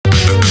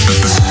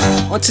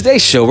On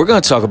today's show, we're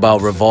going to talk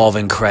about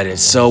revolving credit.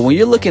 So when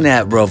you're looking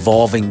at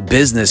revolving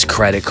business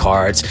credit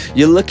cards,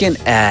 you're looking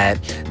at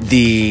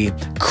the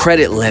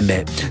credit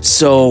limit.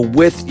 So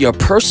with your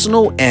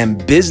personal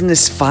and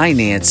business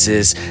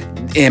finances,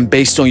 and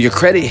based on your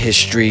credit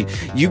history,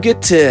 you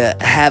get to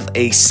have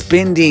a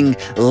spending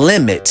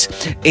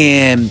limit.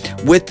 And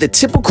with the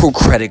typical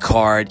credit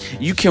card,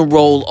 you can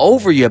roll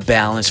over your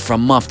balance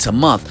from month to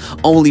month,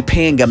 only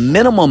paying a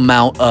minimum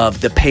amount of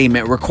the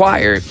payment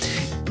required,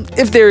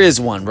 if there is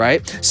one,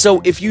 right?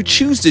 So if you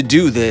choose to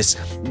do this,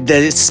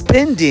 the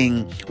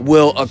spending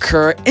will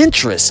occur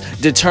interest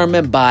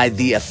determined by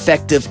the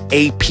effective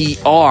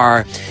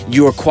APR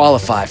you're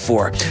qualified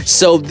for.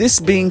 So this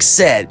being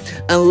said,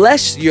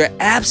 unless you're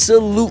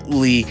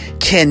absolutely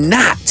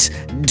cannot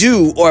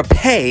do or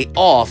pay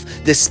off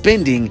the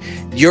spending,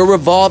 your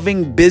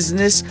revolving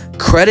business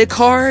credit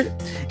card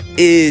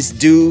is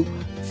due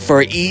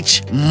for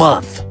each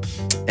month.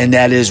 And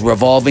that is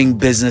revolving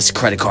business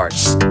credit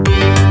cards.